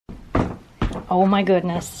Oh my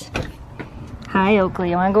goodness. Hi,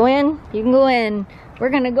 Oakley. You wanna go in? You can go in. We're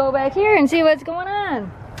gonna go back here and see what's going on.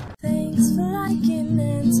 Thanks for liking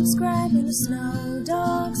and subscribing to Snow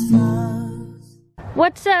Dogs Vlogs.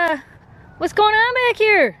 What's going on back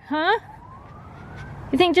here, huh?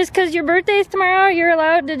 You think just because your birthday's tomorrow, you're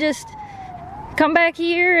allowed to just come back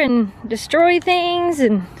here and destroy things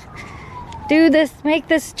and do this, make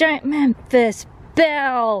this giant Memphis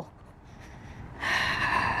bell?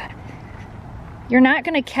 You're not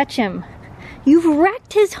gonna catch him. You've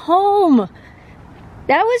wrecked his home.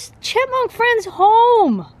 That was Chipmunk Friend's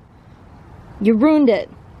home. You ruined it.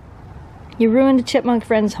 You ruined Chipmunk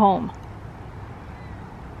Friend's home.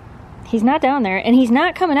 He's not down there, and he's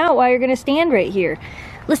not coming out while you're gonna stand right here.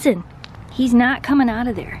 Listen, he's not coming out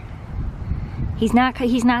of there. He's not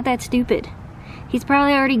that stupid. He's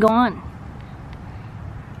probably already gone.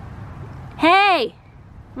 Hey,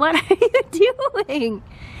 what are you doing?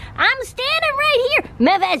 I'm standing right here,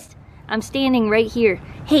 Memphis. I'm standing right here.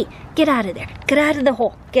 Hey, get out of there. Get out of the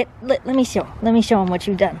hole. Let me show him what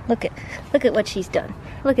you've done. Look at what she's done.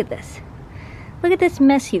 Look at this. Look at this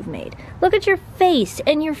mess you've made. Look at your face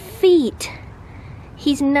and your feet.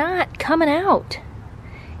 He's not coming out.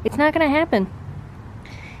 It's not gonna happen.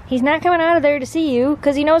 He's not coming out of there to see you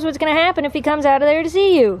because he knows what's gonna happen if he comes out of there to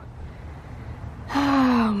see you.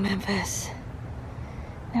 Oh, Memphis.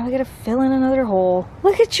 Now we gotta fill in another hole.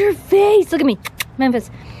 Look at your face. Look at me, Memphis.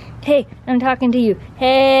 Hey, I'm talking to you.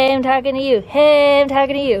 Hey, I'm talking to you. Hey, I'm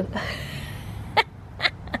talking to you.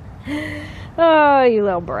 Oh, you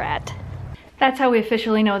little brat. That's how we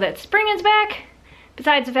officially know that spring is back.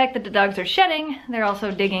 Besides the fact that the dogs are shedding, they're also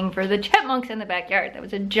digging for the chipmunks in the backyard. That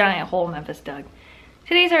was a giant hole Memphis dug.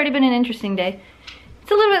 Today's already been an interesting day.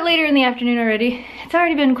 It's a little bit later in the afternoon already. It's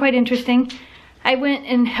already been quite interesting. I went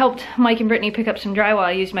and helped Mike and Brittany pick up some drywall.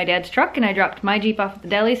 I used my dad's truck and I dropped my Jeep off at the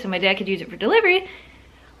deli so my dad could use it for delivery.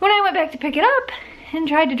 When I went back to pick it up and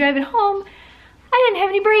tried to drive it home, I didn't have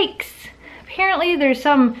any brakes. Apparently there's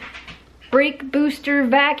some brake booster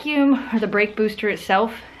vacuum, or the brake booster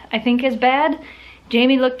itself I think is bad.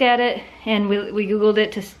 Jamie looked at it and we Googled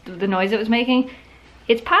it to the noise it was making.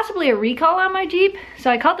 It's possibly a recall on my Jeep, so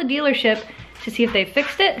I called the dealership to see if they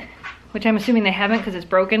fixed it, which I'm assuming they haven't because it's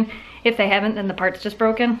broken. If they haven't, then the part's just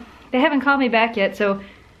broken. They haven't called me back yet, so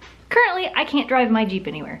currently I can't drive my Jeep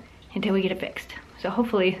anywhere until we get it fixed. So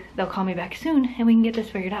hopefully they'll call me back soon and we can get this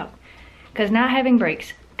figured out. Because not having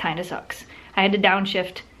brakes kind of sucks. I had to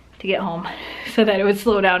downshift to get home so that it would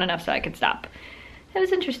slow down enough so I could stop. It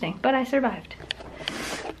was interesting, but I survived.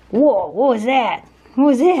 Whoa, what was that? What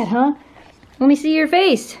was that, huh? Let me see your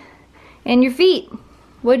face and your feet.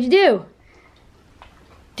 What'd you do?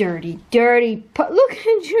 Dirty, dirty, look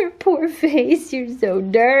at your poor face. You're so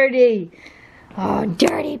dirty. Oh,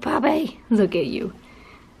 dirty puppy. Look at you.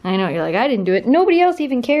 I know, you're like, I didn't do it. Nobody else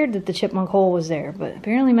even cared that the chipmunk hole was there, but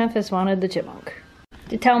apparently Memphis wanted the chipmunk.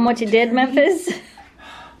 Did you tell him what you did, Memphis? Look at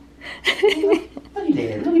that. Look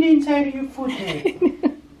at the inside of your foot.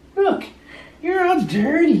 Look, you're all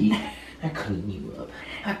dirty. I clean you up.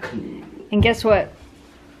 I clean you up. And guess what?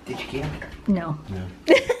 Did you get him? No. No.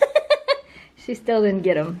 She still didn't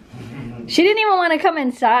get him. She didn't even want to come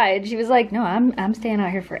inside. She was like, no, I'm staying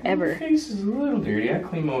out here forever. Your face is a little dirty. I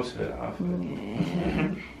clean most of it off.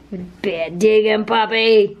 Bad digging,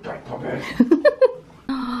 puppy. Right, puppy.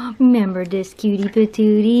 Remember this cutie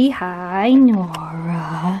patootie? Hi,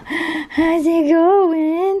 Nora. How's it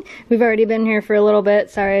going? We've already been here for a little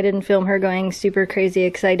bit. Sorry I didn't film her going super crazy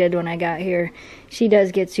excited when I got here. She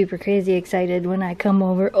does get super crazy excited when I come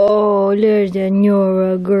over. Oh, there's a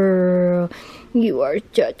Nora girl. You are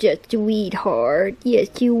such a sweetheart.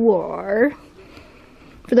 Yes, you are.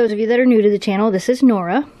 For those of you that are new to the channel, this is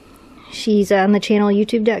Nora. She's on the channel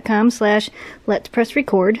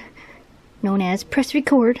youtube.com/letspressrecord, known as Press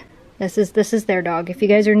Record. This is their dog. If you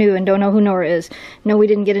guys are new and don't know who Nora is, no, we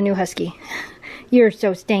didn't get a new husky. You're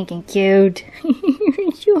so stinking cute.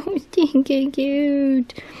 You're so stinking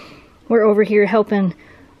cute. We're over here helping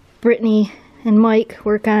Brittany and Mike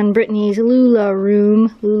work on Brittany's Lula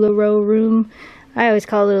row room. I always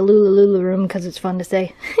call it a Lula room because it's fun to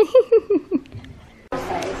say.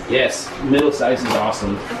 Yes, middle size is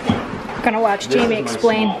awesome. We're gonna watch Jamie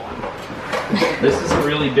explain. This is a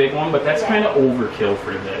really big one, but that's kind of overkill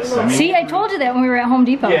for this. I mean, see, I told you that when we were at Home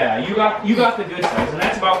Depot. Yeah, you got the good size, and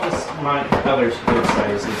that's about this. My other good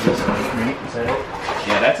size is this one, right? Is that it?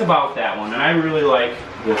 Yeah, that's about that one, and I really like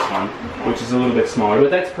this one, which is a little bit smaller,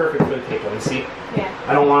 but that's perfect for the takeaway. See, yeah.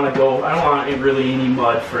 I don't want really any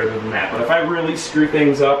mud further than that. But if I really screw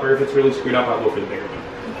things up, or if it's really screwed up, I'll go for the bigger one.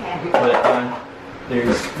 Okay. But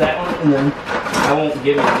there's that one, and then I won't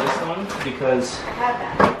give you this one because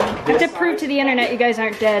have to prove to the internet you guys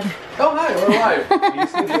aren't dead. Oh, hi, we're alive.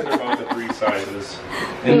 These things are about the 3 sizes.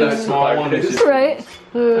 And the small one is just... Right.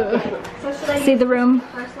 See the room?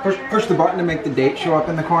 Push the button to make the date show up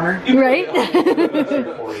in the corner. Right?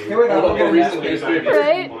 Here we go.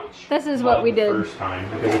 Right? This is what we did.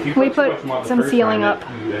 We put some ceiling up.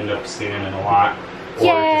 You end up sanding a lot.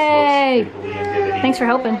 Yay! Thanks for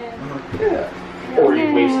helping. Or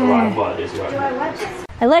you waste a lot of mud as well.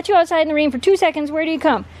 I let you outside in the rain for 2 seconds. Where do you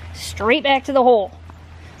come? Straight back to the hole.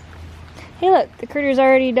 Hey look, the critter's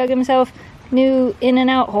already dug himself new in and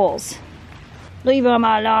out holes. Leave him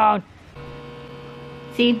alone.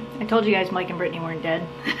 See, I told you guys Mike and Brittany weren't dead.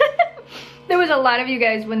 There was a lot of you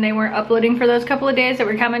guys when they weren't uploading for those couple of days that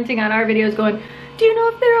were commenting on our videos going, do you know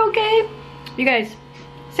if they're okay? You guys,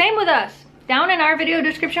 same with us. Down in our video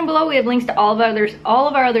description below, we have links to all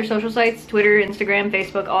of our other social sites, Twitter, Instagram,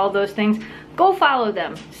 Facebook, all of those things. Go follow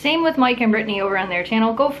them. Same with Mike and Brittany over on their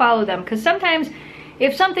channel. Go follow them, because sometimes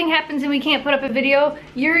if something happens and we can't put up a video,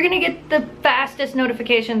 you're gonna get the fastest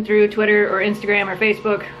notification through Twitter or Instagram or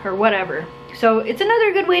Facebook or whatever. So it's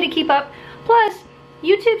another good way to keep up. Plus,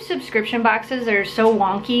 YouTube subscription boxes are so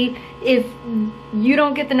wonky. If you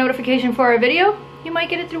don't get the notification for our video, you might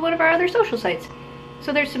get it through one of our other social sites.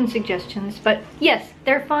 So there's some suggestions, but yes,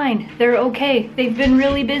 they're fine. They're okay. They've been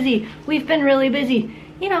really busy. We've been really busy.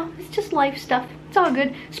 You know, it's just life stuff. It's all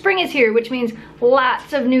good. Spring is here, which means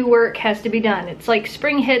lots of new work has to be done. It's like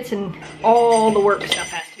spring hits and all the work stuff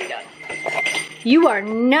has to be done. You are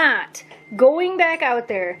not going back out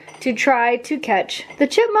there to try to catch the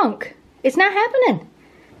chipmunk. It's not happening.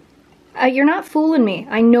 You're not fooling me.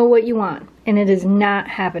 I know what you want, and it is not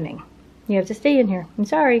happening. You have to stay in here. I'm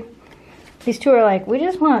sorry. These two are like, we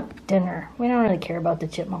just want dinner. We don't really care about the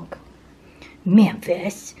chipmunk.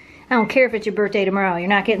 Memphis, I don't care if it's your birthday tomorrow. You're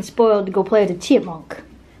not getting spoiled to go play the chipmunk.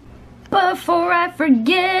 Before I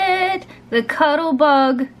forget, the Cuddle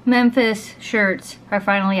Bug Memphis shirts are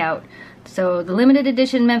finally out. So the limited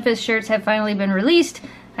edition Memphis shirts have finally been released.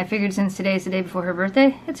 I figured since today's the day before her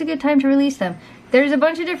birthday, it's a good time to release them. There's a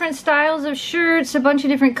bunch of different styles of shirts, a bunch of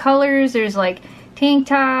different colors. There's like tank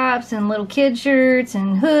tops and little kid shirts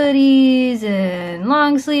and hoodies and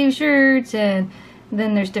long sleeve shirts, and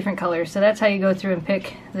then there's different colors. So that's how you go through and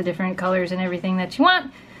pick the different colors and everything that you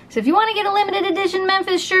want. So if you want to get a limited edition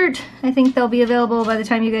Memphis shirt, I think they'll be available by the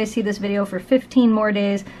time you guys see this video for 15 more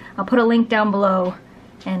days. I'll put a link down below,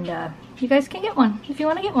 and you guys can get one if you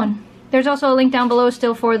want to get one. There's also a link down below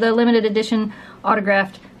still for the limited edition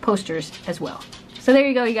autographed posters as well. So there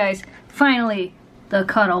you go, you guys. Finally, the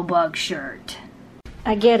Cuddle Bug shirt.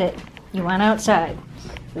 I get it. You want outside.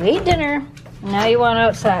 You ate dinner, now you want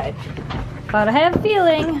outside. But I have a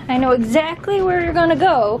feeling I know exactly where you're gonna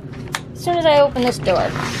go as soon as I open this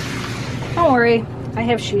door. Don't worry, I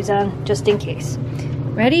have shoes on just in case.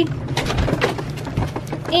 Ready?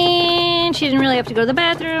 And she didn't really have to go to the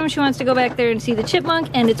bathroom. She wants to go back there and see the chipmunk,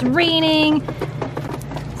 and it's raining.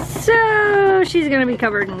 So she's gonna be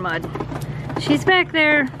covered in mud. She's back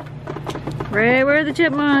there, right where the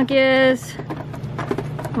chipmunk is.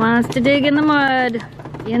 Wants to dig in the mud,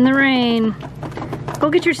 in the rain. Go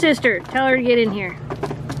get your sister. Tell her to get in here.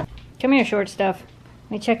 Come here, short stuff.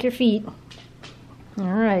 Let me check your feet.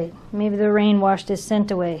 Alright, maybe the rain washed his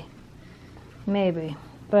scent away. Maybe,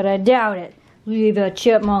 but I doubt it. Leave a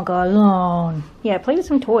chipmunk alone. Yeah, play with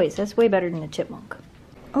some toys. That's way better than a chipmunk.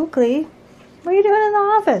 Oakley, what are you doing in the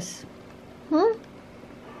office? Hmm?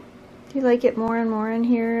 Do you like it more and more in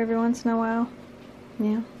here every once in a while?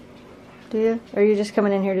 Yeah? Do you? Or are you just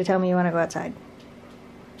coming in here to tell me you want to go outside?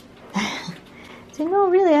 So, no,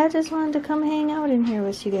 really, I just wanted to come hang out in here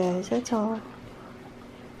with you guys. That's all.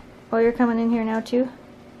 Oh, you're coming in here now too?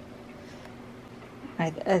 I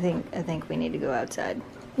think we need to go outside.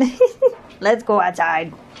 Let's go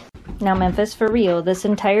outside. Now, Memphis, for real, this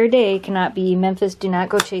entire day cannot be Memphis do not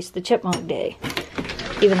go chase the chipmunk day.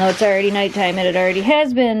 Even though it's already nighttime and it already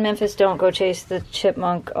has been, Memphis don't go chase the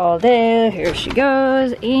chipmunk all day. Here she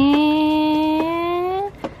goes,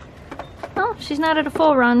 and oh, she's not at a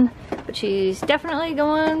full run, but she's definitely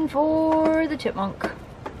going for the chipmunk.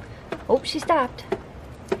 Oh, she stopped.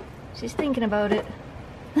 She's thinking about it.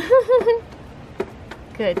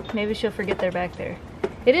 Good, maybe she'll forget they're back there.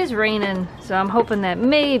 It is raining, so I'm hoping that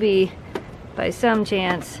maybe, by some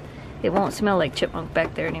chance, it won't smell like chipmunk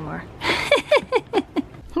back there anymore.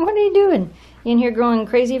 What are you doing? You in here growing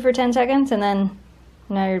crazy for 10 seconds and then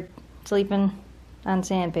now you're sleeping on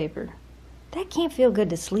sandpaper. That can't feel good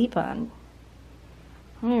to sleep on.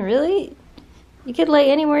 I mean, really? You could lay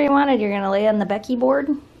anywhere you wanted. You're gonna lay on the Becky board?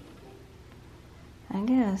 I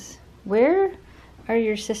guess. Where are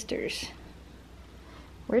your sisters?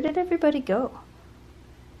 Where did everybody go?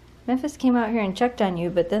 Memphis came out here and checked on you,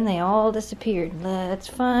 but then they all disappeared. Let's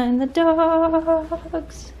find the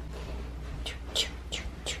dogs.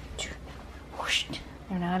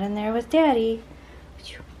 They're not in there with Daddy.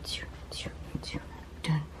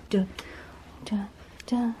 Dun, dun,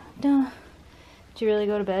 dun, dun. Did you really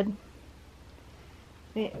go to bed?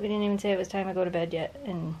 We didn't even say it was time to go to bed yet,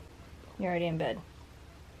 and you're already in bed.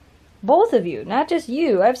 Both of you, not just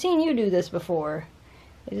you. I've seen you do this before.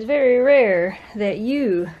 It's very rare that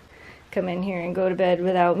you come in here and go to bed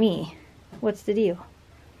without me. What's the deal?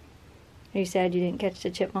 Are you sad you didn't catch the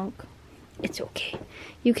chipmunk? It's okay.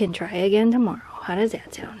 You can try again tomorrow. How does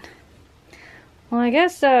that sound? Well, I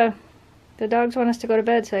guess the dogs want us to go to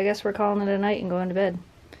bed, so I guess we're calling it a night and going to bed.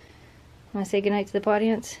 Want to say goodnight to the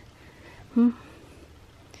audience?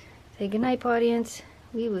 Say goodnight, audience.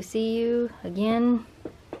 We will see you again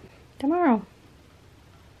tomorrow.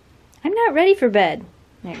 I'm not ready for bed.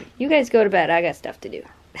 There, you guys go to bed. I got stuff to do.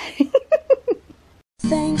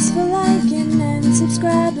 Thanks for liking and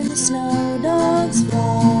subscribing to Snow